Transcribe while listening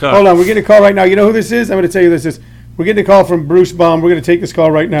Hold on, we're getting a call right now. You know who this is? I'm going to tell you who this is. We're getting a call from Bruce Baum. We're going to take this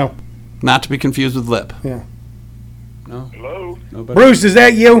call right now. Not to be confused with Lip. Yeah. No. Hello? Nobody. Bruce, is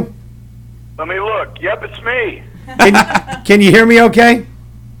that you? Let me look. Yep, it's me. Can you hear me okay?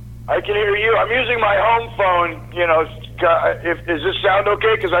 I can hear you. I'm using my home phone. You know, does this sound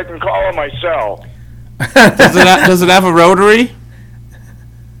okay? Because I can call on my cell. Does it have a rotary?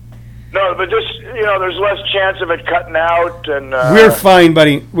 No, but just, you know, there's less chance of it cutting out. And We're fine,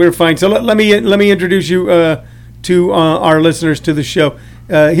 buddy. We're fine. So let me introduce you to our listeners to the show.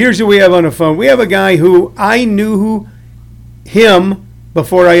 Here's who we have on the phone. We have a guy who I knew him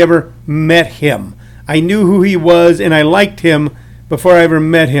before I ever met him. I knew who he was, and I liked him before I ever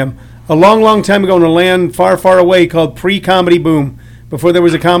met him. A long, long time ago in a land far, far away called Pre-Comedy Boom, before there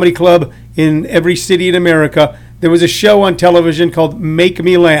was a comedy club in every city in America, there was a show on television called Make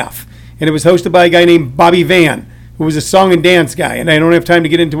Me Laugh, and it was hosted by a guy named Bobby Van, who was a song and dance guy, and I don't have time to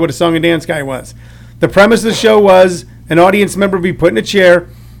get into what a song and dance guy was. The premise of the show was an audience member would be put in a chair,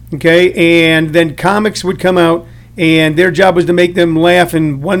 okay, and then comics would come out, and their job was to make them laugh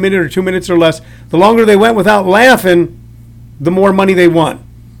in 1 minute or 2 minutes or less. The longer they went without laughing, the more money they won.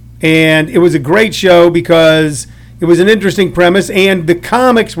 And it was a great show because it was an interesting premise, and the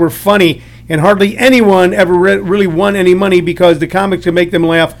comics were funny, and hardly anyone ever really won any money because the comics could make them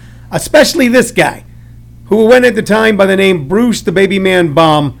laugh, especially this guy, who went at the time by the name Bruce the Baby Man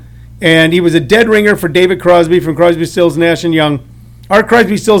Baum, and he was a dead ringer for David Crosby from Crosby, Stills, Nash and Young. Our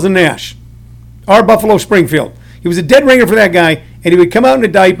Crosby, Stills, and Nash. Our Buffalo Springfield. He was a dead ringer for that guy, and he would come out in a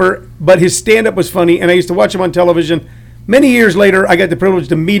diaper, but his stand-up was funny, and I used to watch him on television. Many years later, I got the privilege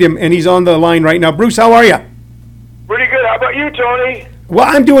to meet him, and he's on the line right now. Bruce, how are you? Pretty good. How about you, Tony? Well,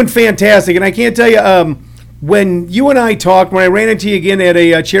 I'm doing fantastic, and I can't tell you, when you and I talked, when I ran into you again at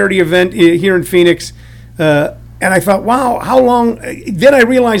a charity event here in Phoenix, and I thought, wow, how long, then I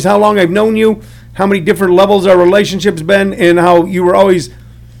realized how long I've known you, how many different levels our relationship's been, and how you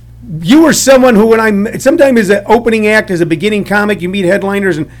were someone who, sometimes as an opening act, as a beginning comic, you meet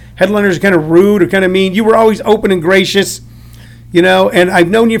headliners, and headliners are kind of rude or kind of mean. You were always open and gracious, you know, and I've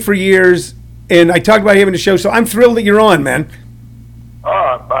known you for years, and I talked about having a show, so I'm thrilled that you're on, man.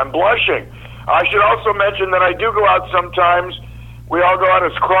 I'm blushing. I should also mention that I do go out sometimes. We all go out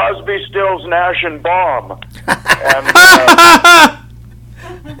as Crosby, Stills, Nash, and Baum.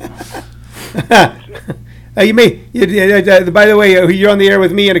 By the way, you're on the air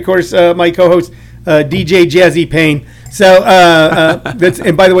with me, and of course, my co-host DJ Jazzy Payne. So that's,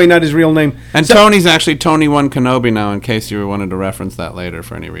 and by the way, not his real name. And Tony's actually Tony One Kenobi now, in case you wanted to reference that later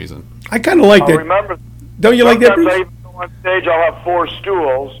for any reason. I kind of like that. Remember, don't you like that, Bruce? I go on stage, I'll have 4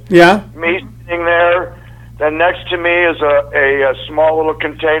 stools. Yeah. Me sitting there. Then next to me is a small little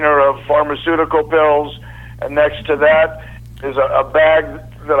container of pharmaceutical pills, and next to that is a bag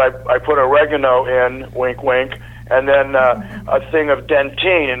that I put oregano in, wink, wink, and then a thing of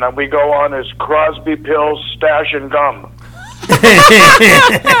Dentyne, and we go on as Crosby, Pills, Stash, and Gum.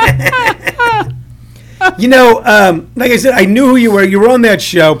 You know, like I said, I knew who you were. You were on that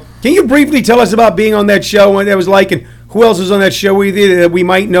show. Can you briefly tell us about being on that show, what that was like, and who else was on that show with you that we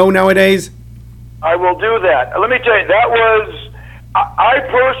might know nowadays? I will do that. Let me tell you, that was, I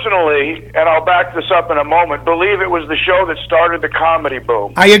personally, and I'll back this up in a moment, believe it was the show that started the comedy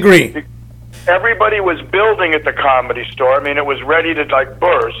boom. I agree. Everybody was building at the Comedy Store. I mean, it was ready to, like,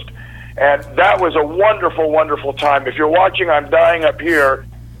 burst. And that was a wonderful, wonderful time. If you're watching I'm Dying Up Here,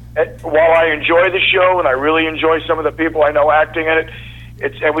 while I enjoy the show, and I really enjoy some of the people I know acting in it,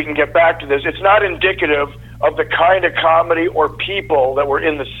 and we can get back to this, it's not indicative of the kind of comedy or people that were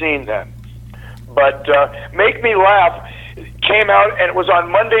in the scene then. But Make Me Laugh came out, and it was on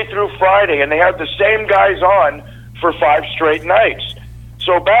Monday through Friday, and they had the same guys on for 5 straight nights.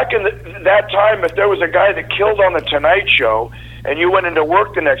 So back in that time, if there was a guy that killed on The Tonight Show, and you went into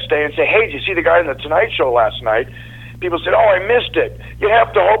work the next day and say, hey, did you see the guy on The Tonight Show last night? People said, oh, I missed it. You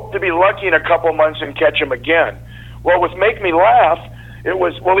have to hope to be lucky in a couple months and catch him again. Well, with Make Me Laugh, it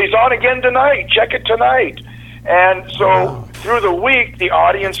was, well, he's on again tonight. Check it tonight. And so through the week, the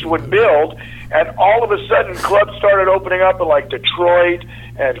audience would build, and all of a sudden, clubs started opening up in like Detroit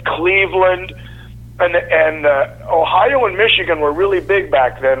and Cleveland, and Ohio and Michigan were really big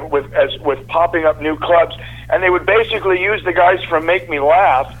back then with popping up new clubs, and they would basically use the guys from Make Me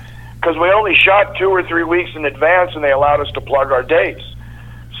Laugh because we only shot 2 or 3 weeks in advance, and they allowed us to plug our dates.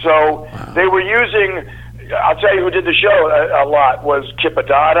 So they were using. I'll tell you who did the show a lot was Kip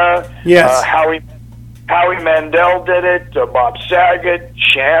Addotta. Yes. Howie Mandel did it. Bob Saget,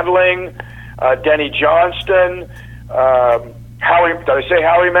 Chandling. Denny Johnston, Howie. Did I say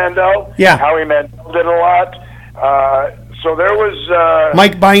Howie Mandel? Yeah. Howie Mandel did a lot. So there was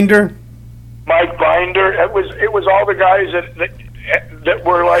Mike Binder. Mike Binder. It was all the guys that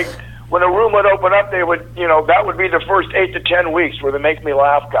were like, when a room would open up, they would, that would be the first 8 to 10 weeks were the Make Me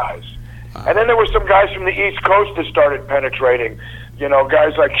Laugh guys. And then there were some guys from the East Coast that started penetrating.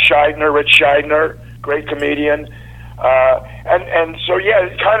 Guys like Scheidner, Rich Scheidner, great comedian. And so, yeah,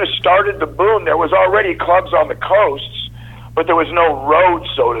 it kind of started the boom. There was already clubs on the coasts, but there was no road,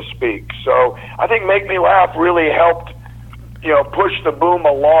 so to speak. So I think Make Me Laugh really helped, push the boom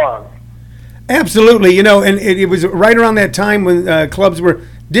along. Absolutely, and it was right around that time when clubs were,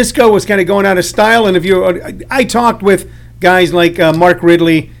 disco was kind of going out of style. And I talked with guys like Mark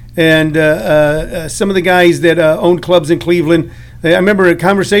Ridley and some of the guys that owned clubs in Cleveland. I remember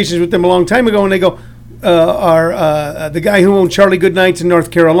conversations with them a long time ago, and they go, the guy who owned Charlie Goodnights in North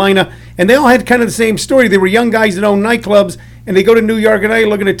Carolina, and they all had kind of the same story. They were young guys that owned nightclubs, and they go to New York and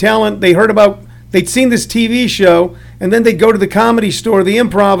looking at talent. They'd seen this TV show, and then they'd go to the Comedy Store, the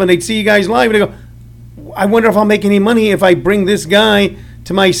Improv, and they'd see you guys live, and they go, I wonder if I'll make any money if I bring this guy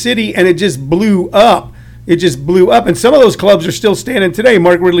to my city, and it just blew up. It just blew up, and some of those clubs are still standing today.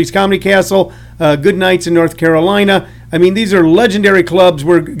 Mark Ridley's Comedy Castle, Good Nights in North Carolina. I mean, these are legendary clubs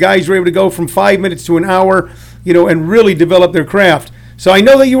where guys were able to go from 5 minutes to an hour, and really develop their craft. So I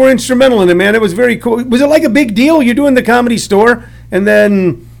know that you were instrumental in it, man. It was very cool. Was it like a big deal? You're doing the Comedy Store, and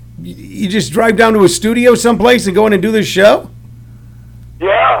then you just drive down to a studio someplace and go in and do this show?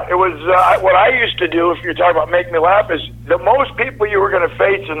 Yeah, it was what I used to do, if you're talking about Make Me Laugh, is the most people you were going to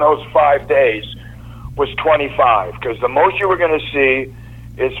face in those 5 days was 25, because the most you were going to see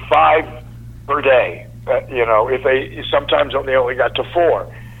is 5 per day. If they sometimes they only got to 4,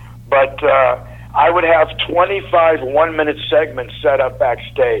 but I would have 25 1-minute segments set up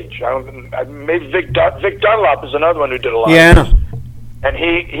backstage. Maybe Vic Dunlop is another one who did a lot of this, and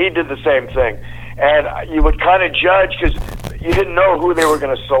he did the same thing. And you would kind of judge, because you didn't know who they were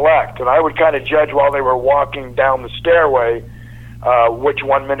going to select, and I would kind of judge while they were walking down the stairway which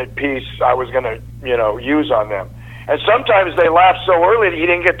 1-minute piece I was going to use on them. And sometimes they laughed so early that you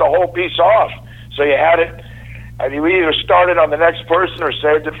didn't get the whole piece off. So you had it, and you either started on the next person or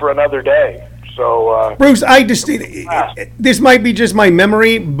saved it for another day. So Bruce, this might be just my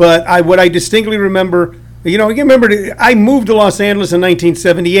memory, but what I distinctly remember, I moved to Los Angeles in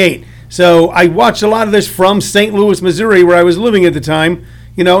 1978, so I watched a lot of this from St. Louis, Missouri, where I was living at the time.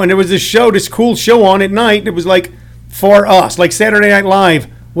 And there was this cool show on at night. It was like for us, like Saturday Night Live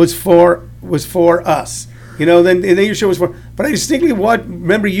was for us. Then your show was for. But I distinctly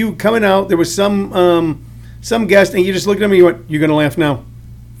remember you coming out. There was some guest, and you just looked at me. You went, "You're gonna laugh now.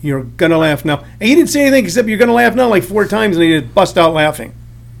 You're gonna laugh now." And you didn't say anything except "You're gonna laugh now" like 4 times, and you just bust out laughing.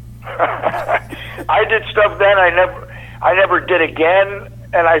 I did stuff then I never did again,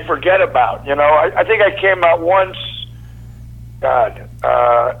 and I forget about. I think I came out once. God,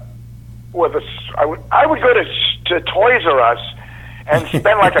 I would go to Toys R Us and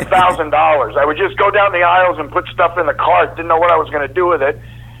spend like $1,000. I would just go down the aisles and put stuff in the cart. Didn't know what I was going to do with it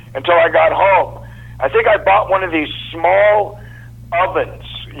until I got home. I think I bought one of these small ovens,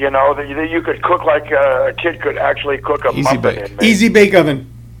 that you could cook, like a kid could actually cook a muffin in. Easy bake oven.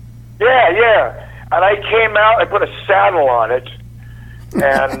 Yeah. And I came out. I put a saddle on it,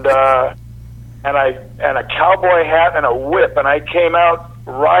 and and a cowboy hat and a whip, and I came out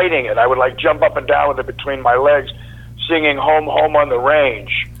riding it. I would jump up and down with it between my legs, singing "Home, Home on the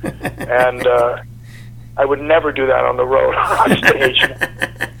Range," and I would never do that on the road on stage.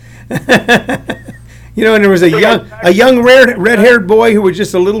 And there was a young red-haired boy who was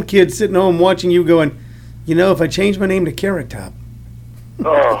just a little kid sitting home watching you, going, if I change my name to Carrot Top.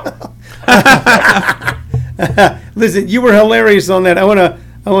 Oh. Listen, you were hilarious on that. I want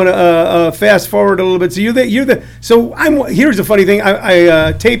to fast forward a little bit. So here's the funny thing.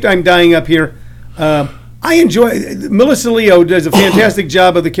 I taped "I'm Dying Up Here." I enjoy. Melissa Leo does a fantastic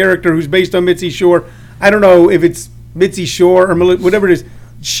job of the character who's based on Mitzi Shore. I don't know if it's Mitzi Shore or whatever it is.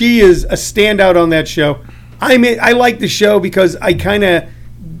 She is a standout on that show. I like the show because I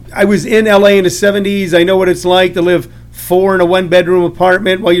was in LA in the 70s. I know what it's like to live 4 in a 1-bedroom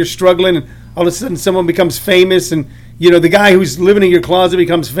apartment while you're struggling, and all of a sudden someone becomes famous, and the guy who's living in your closet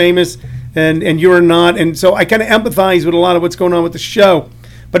becomes famous, and you're not. And so I kind of empathize with a lot of what's going on with the show.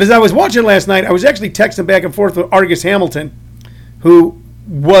 But as I was watching last night, I was actually texting back and forth with Argus Hamilton, who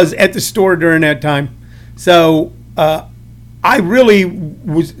was at the store during that time. So I really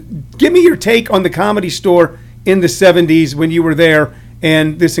was. Give me your take on the Comedy Store in the 70s when you were there,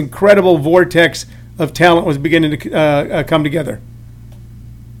 and this incredible vortex of talent was beginning to come together.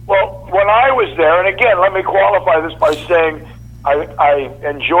 Well, when I was there, and again, let me qualify this by saying I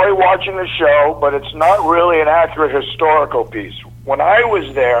enjoy watching the show, but it's not really an accurate historical piece. When I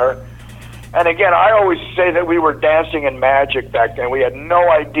was there, and again, I always say that we were dancing in magic back then. We had no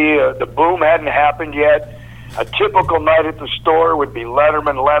idea. The boom hadn't happened yet. A typical night at the store would be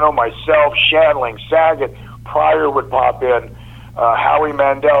Letterman, Leno, myself, Shandling, Saget. Pryor would pop in, Howie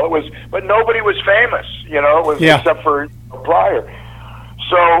Mandel. But nobody was famous, you know, except for Pryor.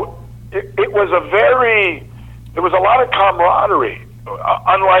 So it was there was a lot of camaraderie,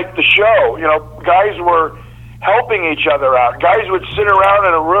 unlike the show. You know, guys were helping each other out. Guys would sit around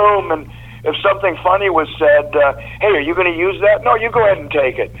in a room, and if something funny was said, hey, are you going to use that? No, you go ahead and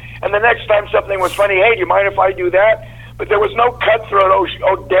take it. And the next time something was funny, hey, do you mind if I do that? But there was no cutthroat,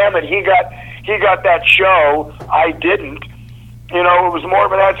 oh damn it, he got that show, I didn't. You know, it was more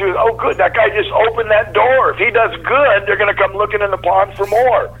of an attitude, oh good, that guy just opened that door. If he does good, they're going to come looking in the pond for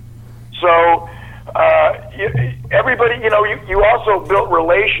more. So everybody, you know, you also built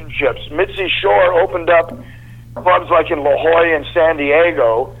relationships. Mitzi Shore opened up clubs like in La Jolla and San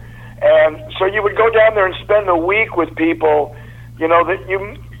Diego, and so you would go down there and spend a week with people, you know, that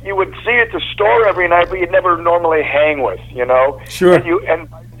you would see at the store every night, but you'd never normally hang with, you know. Sure. And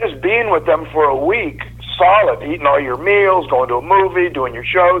just being with them for a week, solid, eating all your meals, going to a movie, doing your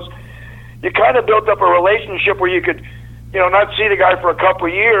shows, you kind of built up a relationship where you could, you know, not see the guy for a couple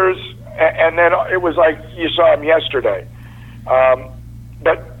of years, and then it was like you saw him yesterday.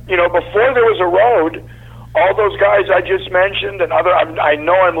 But, you know, before there was a road, all those guys I just mentioned and other, I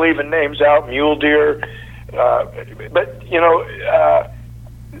know I'm leaving names out, Mule Deer, but, you know...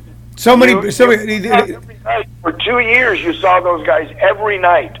 every night, for 2 years, you saw those guys every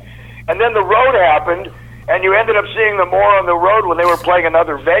night. And then the road happened, and you ended up seeing them more on the road when they were playing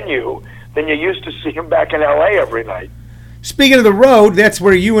another venue than you used to see them back in L.A. every night. Speaking of the road, that's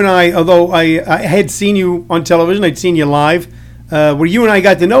where you and I, although I had seen you on television, I'd seen you live, where you and I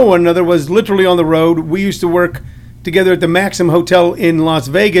got to know one another was literally on the road. We used to work together at the Maxim Hotel in Las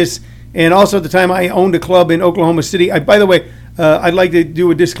Vegas, and also at the time I owned a club in Oklahoma City. By the way, I'd like to do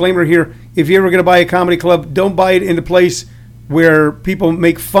a disclaimer here. If you're ever going to buy a comedy club, don't buy it in the place where people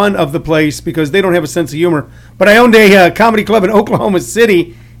make fun of the place because they don't have a sense of humor. But I owned a comedy club in Oklahoma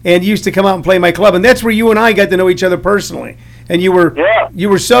City and used to come out and play my club. And that's where you and I got to know each other personally. And you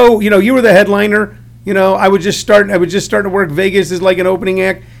were so, you know, you were the headliner. You know, I was just starting to work. Vegas is like an opening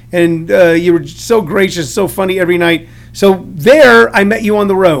act. And you were so gracious, so funny every night. So there I met you on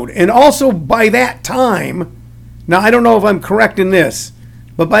the road. And also by that time, now I don't know if I'm correct in this,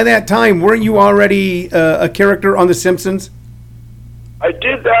 but by that time, weren't you already a character on The Simpsons? I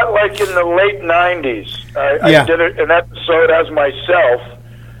did that like in the late 90s. I did an episode as myself,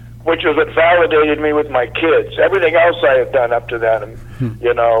 which was what validated me with my kids. Everything else I had done up to then,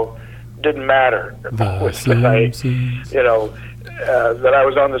 you know, didn't matter. That I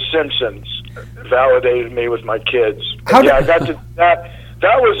was on The Simpsons validated me with my kids. I got to that.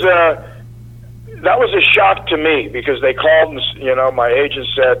 That was a shock to me because they called and, you know, my agent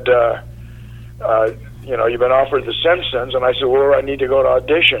said, you know, you've been offered The Simpsons. And I said, well, I need to go to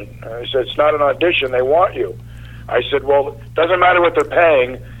audition. And I said, it's not an audition. They want you. I said, well, it doesn't matter what they're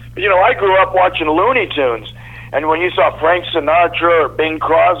paying. But, you know, I grew up watching Looney Tunes. And when you saw Frank Sinatra or Bing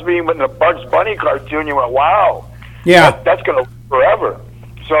Crosby in the Bugs Bunny cartoon, you went, wow. Yeah. That's going to live forever.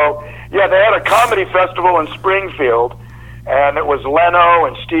 So, yeah, they had a comedy festival in Springfield. And it was Leno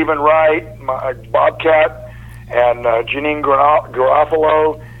and Stephen Wright, Bobcat, and Janine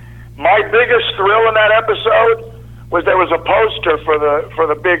Garofalo. My biggest thrill in that episode was there was a poster for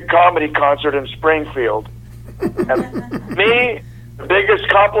the big comedy concert in Springfield. And me, the biggest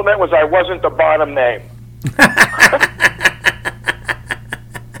compliment was I wasn't the bottom name.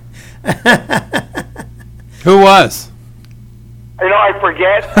 Who was? You know, I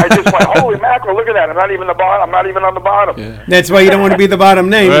forget. I just went, holy mackerel, look at that. I'm not even on the bottom. Yeah. That's why you don't want to be the bottom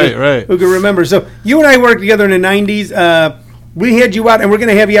name. Right. Who can remember? So you and I worked together in the 90s. We had you out, and we're going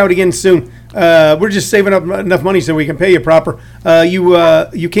to have you out again soon. We're just saving up enough money so we can pay you proper.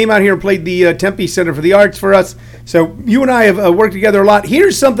 You came out here and played the Tempe Center for the Arts for us. So you and I have worked together a lot.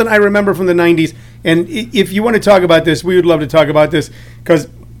 Here's something I remember from the 90s. And if you want to talk about this, we would love to talk about this because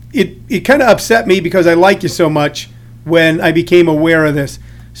it kind of upset me because I like you so much when I became aware of this.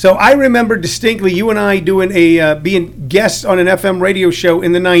 So I remember distinctly you and I doing being guests on an FM radio show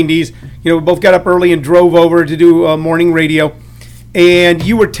in the 90s. You know, we both got up early and drove over to do morning radio. And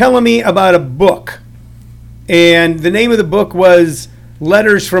you were telling me about a book. And the name of the book was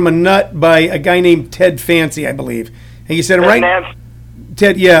Letters from a Nut by a guy named Ted Fancy, I believe. And you said,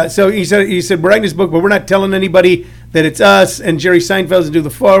 Ted, yeah. So he said, we're writing this book, but we're not telling anybody that it's us. And Jerry Seinfeld's to do the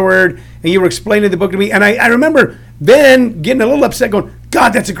forward. And you were explaining the book to me. And I remember then getting a little upset going,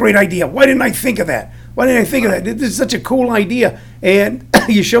 God, that's a great idea. Why didn't I think of that? Why didn't I think of that? This is such a cool idea. And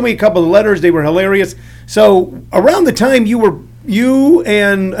you showed me a couple of letters. They were hilarious. So around the time you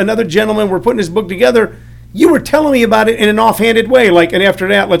and another gentleman were putting this book together, you were telling me about it in an offhanded way. Like, and after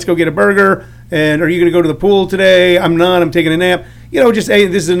that, let's go get a burger. And are you going to go to the pool today? I'm not. I'm taking a nap. Just, hey,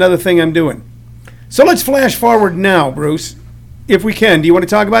 this is another thing I'm doing. So let's flash forward now, Bruce, if we can. Do you want to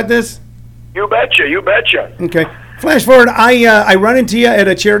talk about this? You betcha. You betcha. Okay. Flash forward. I run into you at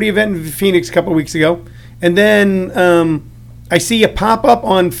a charity event in Phoenix a couple of weeks ago. And then I see you pop up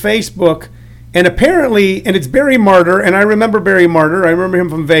on Facebook. And apparently, and it's Barry Martyr. And I remember Barry Martyr. I remember him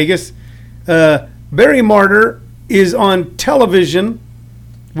from Vegas. Barry Martyr is on television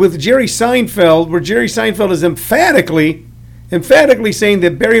with Jerry Seinfeld, where Jerry Seinfeld is emphatically saying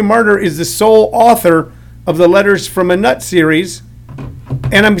that Barry Martyr is the sole author of the Letters from a Nut series.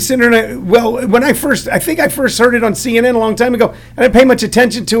 And I'm sitting there, when I think I first heard it on CNN a long time ago. I didn't pay much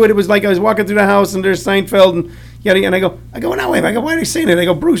attention to it. It was like I was walking through the house and there's Seinfeld and yada, and I go, no, wait, why are they saying it? I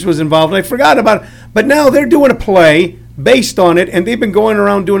go, Bruce was involved, and I forgot about it. But now they're doing a play based on it, and they've been going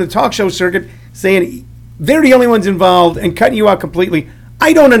around doing a talk show circuit saying they're the only ones involved and cutting you out completely.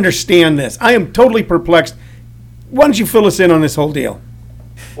 I don't understand this. I am totally perplexed. Why don't you fill us in on this whole deal?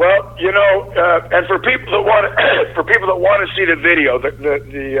 Well, and for people that want to see the video,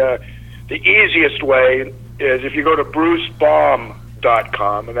 the easiest way is if you go to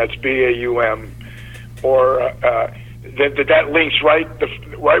brucebaum.com, and that's BAUM, or that links right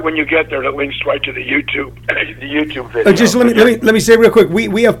when you get there. That links right to the YouTube video. Just let me say real quick.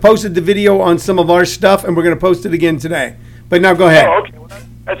 We have posted the video on some of our stuff, and we're going to post it again today. But now go ahead. Oh, okay. Well,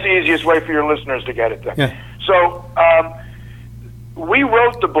 that's the easiest way for your listeners to get it then. Yeah. So we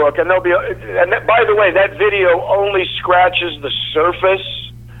wrote the book, and there'll be. By the way, that video only scratches the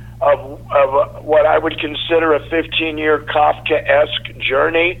surface of what I would consider a 15-year Kafka-esque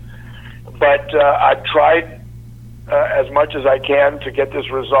journey. But I've tried as much as I can to get this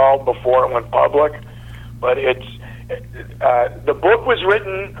resolved before it went public. But the book was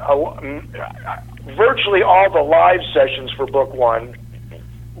written. Virtually all the live sessions for book one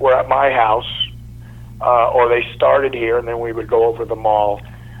were at my house. Or they started here, and then we would go over them all.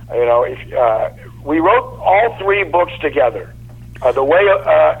 We wrote all three books together.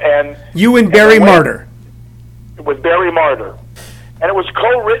 And you and Barry Martyr. With Barry Martyr, and it was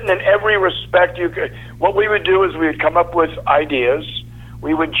co-written in every respect you could. What we would do is we would come up with ideas,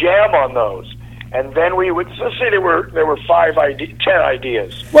 we would jam on those, and then we would. Let's say there were 10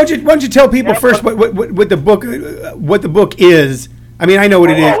 ideas. Why don't you tell people first what the book is? I mean, I know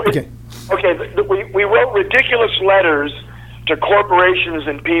what it is. Okay. Okay, we wrote ridiculous letters to corporations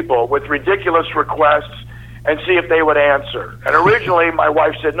and people with ridiculous requests and see if they would answer. And originally, my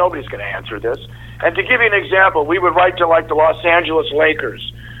wife said, nobody's going to answer this. And to give you an example, we would write to like the Los Angeles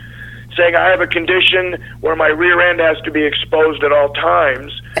Lakers saying, I have a condition where my rear end has to be exposed at all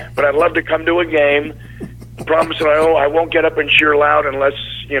times, but I'd love to come to a game. Promise that I won't get up and cheer loud unless,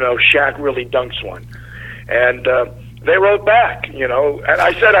 Shaq really dunks one. And they wrote back, and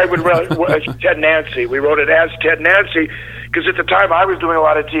I said I would write Ted Nancy. We wrote it as Ted Nancy because at the time I was doing a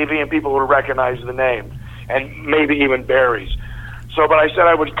lot of TV and people would recognize the name, and maybe even Barry's. So, but I said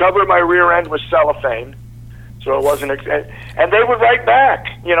I would cover my rear end with cellophane, so it wasn't. And they would write back,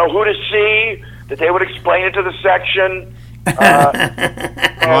 who to see, that they would explain it to the section.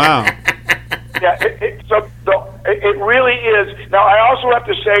 Wow. Yeah, it really is. Now, I also have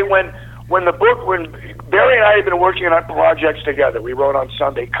to say when Barry and I had been working on projects together. We wrote on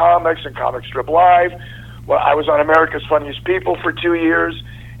Sunday Comics and Comic Strip Live. Well, I was on America's Funniest People for 2 years,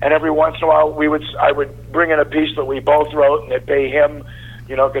 and every once in a while I would bring in a piece that we both wrote, and they'd pay him,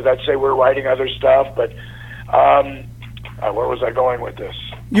 because I'd say we're writing other stuff. But where was I going with this?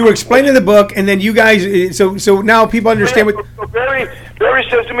 You were explaining the book, and then you guys. So now people understand what. So Barry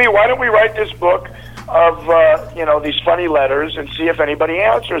says to me, "Why don't we write this book of these funny letters and see if anybody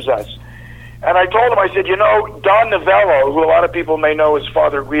answers us?" And I told him, I said, Don Novello, who a lot of people may know as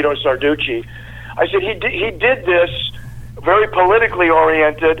Father Guido Sarducci, I said, he did this very politically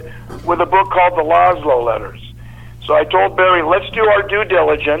oriented with a book called The Laszlo Letters. So I told Barry, let's do our due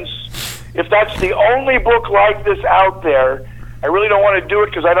diligence. If that's the only book like this out there, I really don't want to do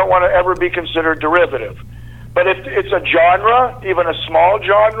it because I don't want to ever be considered derivative. But if it's a genre, even a small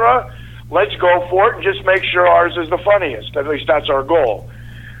genre, let's go for it and just make sure ours is the funniest. At least that's our goal.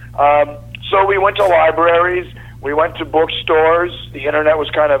 So we went to libraries, we went to bookstores. The internet was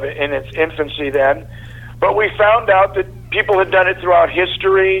kind of in its infancy then. But we found out that people had done it throughout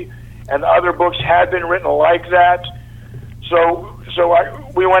history, and other books had been written like that. So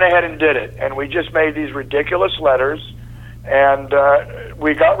we went ahead and did it, and we just made these ridiculous letters, and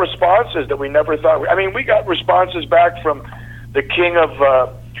we got responses that we never thought. I mean, we got responses back from the king of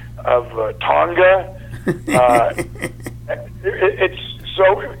Tonga.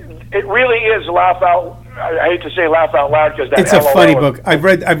 It really is laugh out. I hate to say laugh out loud because it's a funny book. I've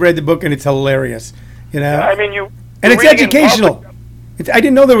read the book and it's hilarious. You know, I mean and it's educational. I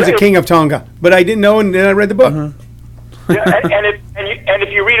didn't know there was a king of Tonga, but I didn't know, and then I read the book. Mm-hmm. and if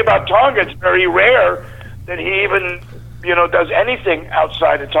you read about Tonga, it's very rare that he even does anything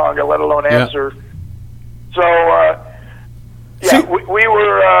outside of Tonga, let alone answer. So we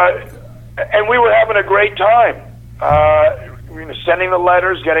were and we were having a great time. Sending the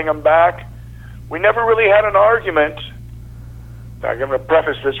letters, getting them back. We never really had an argument. I'm going to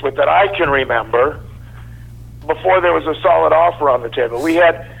preface this with that I can remember before there was a solid offer on the table. We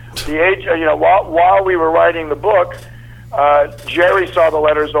had the age, while we were writing the book, Jerry saw the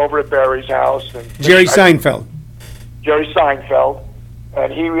letters over at Barry's house. And Jerry Seinfeld. Jerry Seinfeld.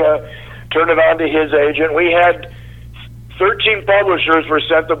 And he turned it on to his agent. We had 13 publishers were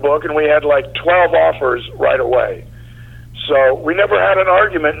sent the book, and we had like 12 offers right away. So we never had an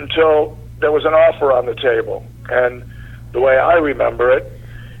argument until there was an offer on the table. And the way I remember it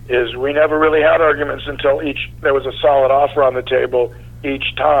is we never really had arguments until there was a solid offer on the table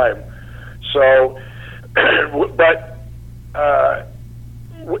each time. So, so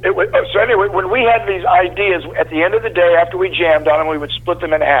anyway, when we had these ideas, at the end of the day, after we jammed on them, we would split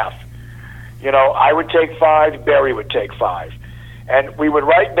them in half. I would take 5, Barry would take 5. And we would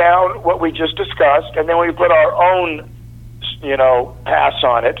write down what we just discussed, and then we put our own pass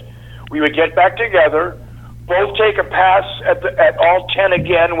on it. We would get back together, both take a pass at all 10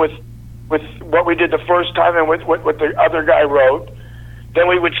 again with what we did the first time and with what the other guy wrote. Then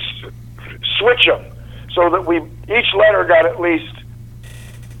we would switch them so that each letter got at least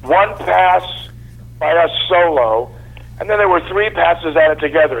one pass by us solo, and then there were 3 passes at it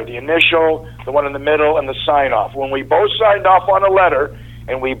together: the initial, the one in the middle, and the sign off. When we both signed off on a letter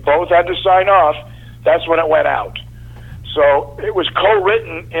and we both had to sign off, that's when it went out. So it was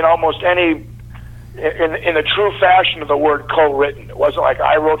co-written in almost any, in the true fashion of the word co-written. It wasn't like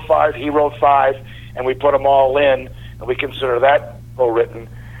I wrote 5, he wrote 5, and we put them all in, and we consider that co-written.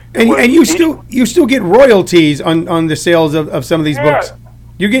 And you still get royalties on the sales of some of these books.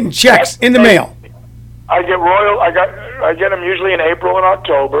 You're getting checks in the mail. I get them usually in April and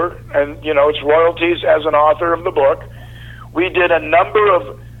October, and it's royalties as an author of the book. We did a number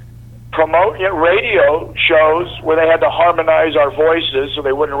of radio shows where they had to harmonize our voices so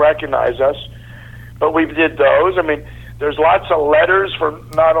they wouldn't recognize us, but we did those. I mean, there's lots of letters from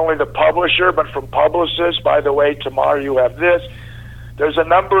not only the publisher but from publicists. By the way, tomorrow you have this. There's a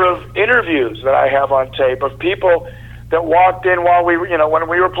number of interviews that I have on tape of people that walked in while we were, when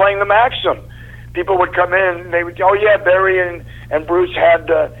we were playing the Maxim. People would come in and they would, oh yeah, Barry and Bruce had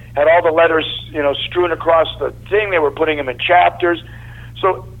all the letters, strewn across the thing. They were putting them in chapters.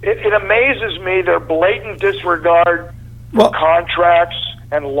 So it amazes me their blatant disregard for contracts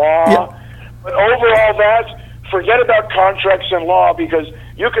and law. Yeah. But overall, forget about contracts and law, because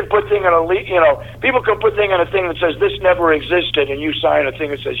you can put people can put thing on a thing that says this never existed, and you sign a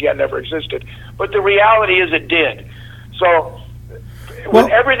thing that says yeah, never existed. But the reality is it did. So with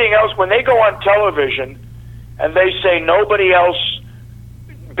everything else, when they go on television and they say nobody else,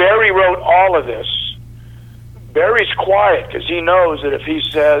 Barry wrote all of this. Barry's quiet because he knows that if he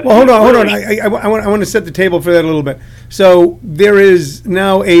says... Well, hold on. I want to set the table for that a little bit. So there is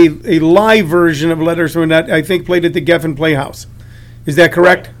now a live version of Letters from that, I think, played at the Geffen Playhouse. Is that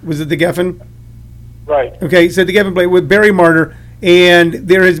correct? Right. Was it the Geffen? Right. Okay, so the Geffen Play with Barry Marder, and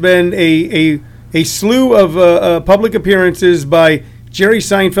there has been a slew of public appearances by Jerry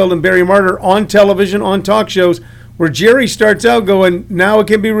Seinfeld and Barry Marder on television, on talk shows, where Jerry starts out going, now it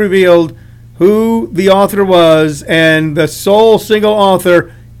can be revealed who the author was, and the sole single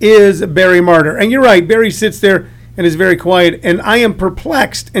author is Barry Marder. And you're right, Barry sits there and is very quiet, and I am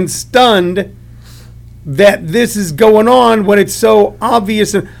perplexed and stunned that this is going on when it's so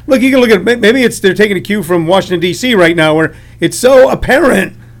obvious. And look, you can look at it, maybe they're taking a cue from Washington, D.C. right now, where it's so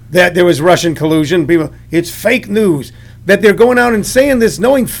apparent that there was Russian collusion. It's fake news. That they're going out and saying this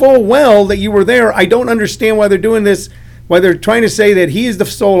knowing full well that you were there. I don't understand why they're doing this, why they're trying to say that he is the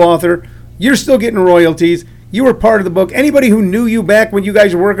sole author. You're still getting royalties. You were part of the book. Anybody who knew you back when you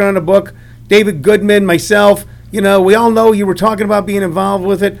guys were working on a book, David Goodman, myself, we all know you were talking about being involved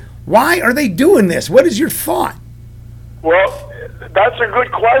with it. Why are they doing this? What is your thought? Well, that's a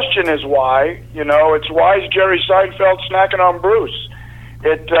good question, is why. It's why is Jerry Seinfeld snacking on Bruce?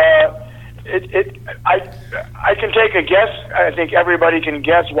 I can take a guess. I think everybody can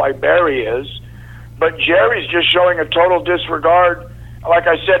guess why Barry is, but Jerry's just showing a total disregard, like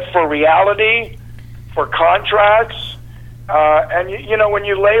I said, for reality, for contracts, and you know, when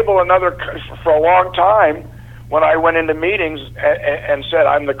you label another, for a long time, when I went into meetings and said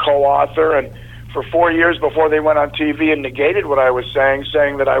I'm the co-author, and for 4 years before they went on TV and negated what I was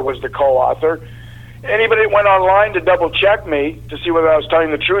saying that I was the co-author. Anybody that went online to double check me to see whether I was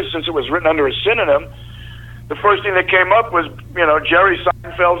telling the truth, since it was written under a synonym, the first thing that came up was, you know, Jerry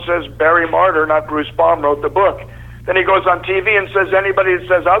Seinfeld says Barry Martyr, not Bruce Baum, wrote the book. Then he goes on TV and says anybody that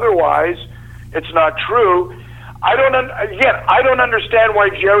says otherwise, it's not true. I don't understand why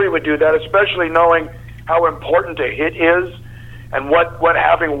Jerry would do that, especially knowing how important a hit is and what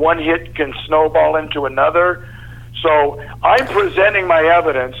having one hit can snowball into another. So I'm presenting my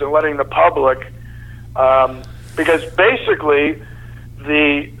evidence and letting the public, because basically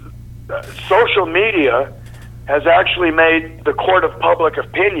the social media has actually made the court of public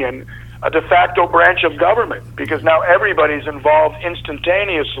opinion a de facto branch of government, because now everybody's involved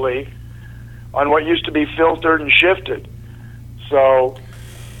instantaneously on what used to be filtered and shifted. So,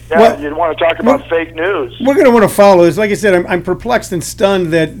 yeah, well, you want to talk about fake news. We're going to want to follow this. Like I said, I'm perplexed and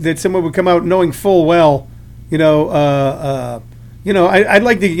stunned that someone would come out knowing full well, I'd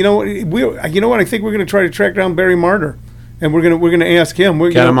like to, you know what, I think we're going to try to track down Barry Martyr, and we're going to ask him.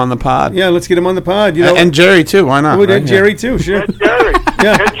 Get him on the pod. Yeah, let's get him on the pod. And Jerry too. Why not? Right? Jerry too. Sure. Get Jerry.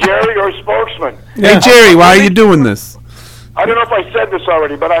 Get Jerry or spokesman. Yeah. Hey Jerry, why are you doing this? I don't know if I said this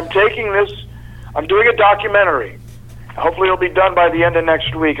already, but I'm doing a documentary. Hopefully it'll be done by the end of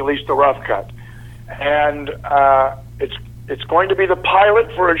next week, at least the rough cut. And it's going to be the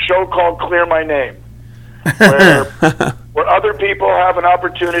pilot for a show called Clear My Name, where other people have an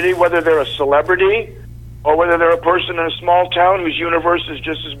opportunity, whether they're a celebrity or whether they're a person in a small town whose universe is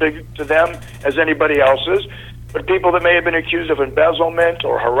just as big to them as anybody else's, but people that may have been accused of embezzlement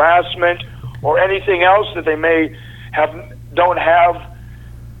or harassment or anything else that they don't have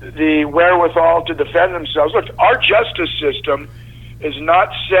the wherewithal to defend themselves. Look, our justice system is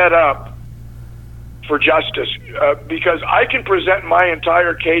not set up for justice, because I can present my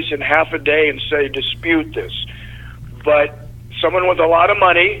entire case in half a day and say, dispute this. But someone with a lot of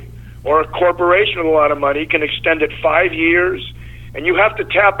money or a corporation with a lot of money can extend it 5 years, and you have to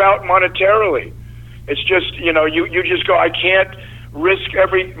tap out monetarily. It's just, you just go, I can't risk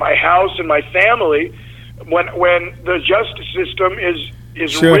my house and my family when the justice system is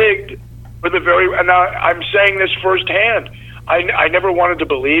sure. rigged for the very, and now I'm saying this firsthand. I never wanted to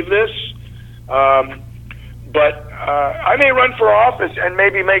believe this, but I may run for office and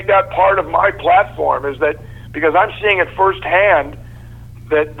maybe make that part of my platform, is that because I'm seeing it firsthand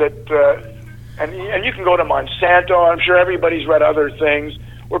and you can go to Monsanto, I'm sure everybody's read other things,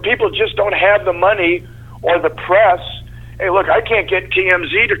 where people just don't have the money or the press. Hey, look, I can't get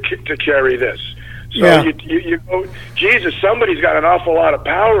TMZ to carry this. So yeah. you go, Jesus, somebody's got an awful lot of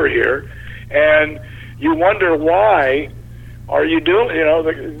power here, and you wonder why are you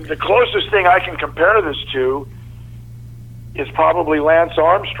doing, the closest thing I can compare this to is probably Lance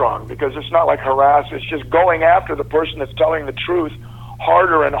Armstrong, because it's not like harass, it's just going after the person that's telling the truth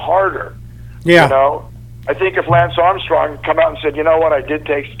harder and harder. Yeah. I think if Lance Armstrong come out and said, you know what, I did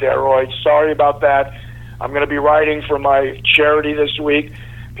take steroids, sorry about that, I'm going to be writing for my charity this week,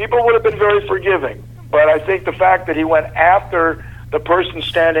 people would have been very forgiving. But I think the fact that he went after the person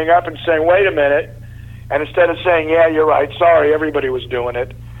standing up and saying, wait a minute, and instead of saying, yeah, you're right, sorry, everybody was doing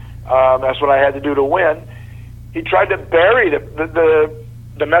it, that's what I had to do to win, he tried to bury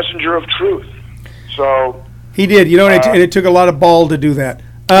the messenger of truth. So he did, and it took a lot of ball to do that.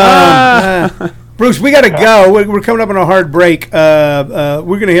 Bruce, we got to go. We're coming up on a hard break. We're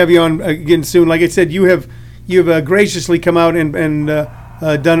going to have you on again soon. Like I said, you've graciously come out and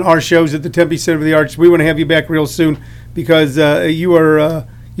done our shows at the Tempe Center for the Arts. We want to have you back real soon, because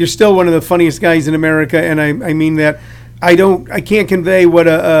you're still one of the funniest guys in America, and I mean that. I can't convey what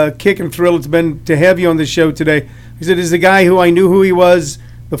a kick and thrill it's been to have you on this show today. Because it is a guy who I knew who he was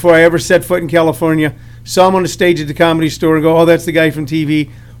before I ever set foot in California. Saw him on the stage at the Comedy Store and go, oh, that's the guy from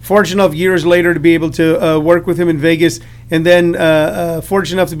TV. Fortunate enough years later to be able to work with him in Vegas, and then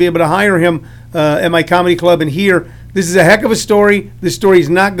fortunate enough to be able to hire him at my comedy club. And here, this is a heck of a story. This story is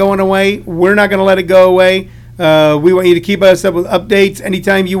not going away. We're not going to let it go away. We want you to keep us up with updates.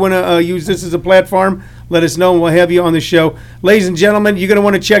 Anytime you want to use this as a platform, let us know and we'll have you on the show. Ladies and gentlemen, you're going to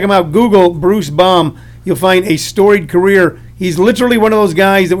want to check him out. Google Bruce Baum. You'll find a storied career. He's literally one of those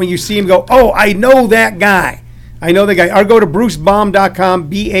guys that when you see him go, oh, I know that guy. I know the guy. Or go to brucebaum.com,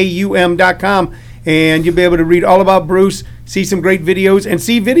 BAUM.com, and you'll be able to read all about Bruce, see some great videos, and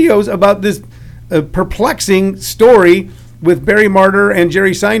see videos about this perplexing story with Barry Martyr and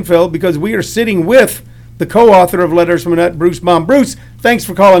Jerry Seinfeld, because we are sitting with the co-author of Letters from a Nut, Bruce Baum. Bruce, thanks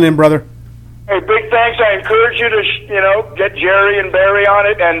for calling in, brother. Hey, big thanks. I encourage you to, get Jerry and Barry on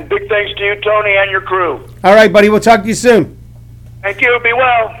it, and big thanks to you, Tony, and your crew. All right, buddy. We'll talk to you soon. Thank you. Be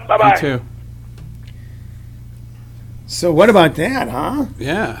well. Bye-bye. You too. So what about that, huh?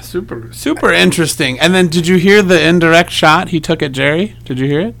 Yeah, super interesting. And then, did you hear the indirect shot he took at Jerry? Did you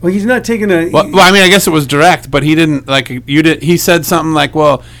hear it? Well, he's not taking a... Well, I mean, I guess it was direct, but he didn't, you did. He said something like,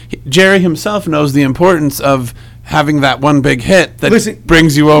 well, Jerry himself knows the importance of having that one big hit that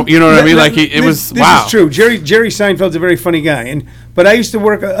brings you over. You know what I mean? This is true. Jerry Seinfeld's a very funny guy. But I used to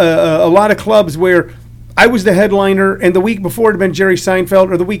work a lot of clubs where I was the headliner, and the week before it had been Jerry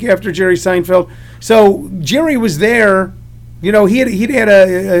Seinfeld, or the week after Jerry Seinfeld. So Jerry was there. He'd had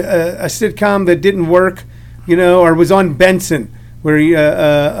a sitcom that didn't work, or was on Benson, where he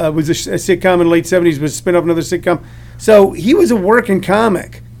was a sitcom in the late 70s, was spin off another sitcom. So he was a working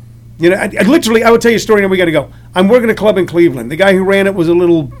comic. I would tell you a story, and we got to go. I'm working a club in Cleveland. The guy who ran it was a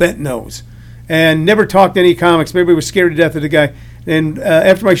little bent nose and never talked to any comics. Everybody was scared to death of the guy. And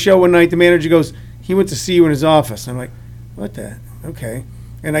after my show one night, the manager goes, he went to see you in his office. I'm like, what the? Okay.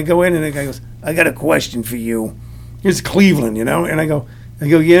 And I go in, and the guy goes, I got a question for you. It's Cleveland, And I go,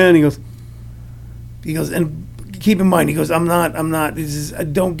 yeah. And he goes, and keep in mind, he goes, I'm not,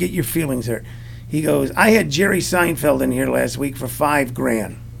 don't get your feelings hurt. He goes, I had Jerry Seinfeld in here last week for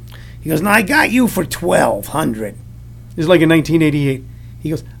 $5,000. He goes, now I got you for $1,200. This is like in 1988. He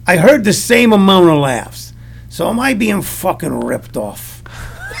goes, I heard the same amount of laughs. So am I being fucking ripped off?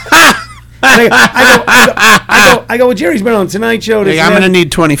 I go, well, Jerry's been on Tonight Show. Hey, I'm going to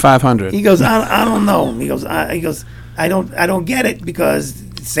need $2,500. He goes, I don't know. He goes, I don't get it, because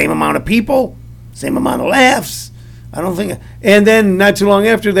same amount of people, same amount of laughs. I don't think. And then not too long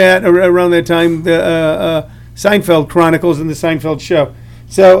after that, around that time, the Seinfeld Chronicles and the Seinfeld Show.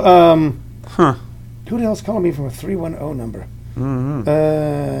 So, who the hell's calling me from a 310 number?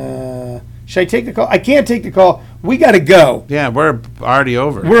 Mm-hmm. Should I take the call? I can't take the call. We got to go. Yeah, we're already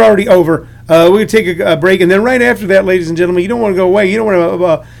over. We're already over. We're going to take a break, and then right after that, ladies and gentlemen, you don't want to go away. You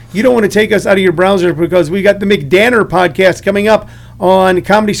don't want to take us out of your browser, because we got the McDanner podcast coming up on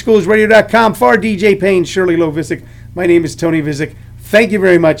ComedySchoolsRadio.com. For DJ Payne, Shirley Lowe Visick, my name is Tony Visick. Thank you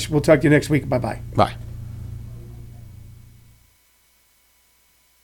very much. We'll talk to you next week. Bye-bye. Bye.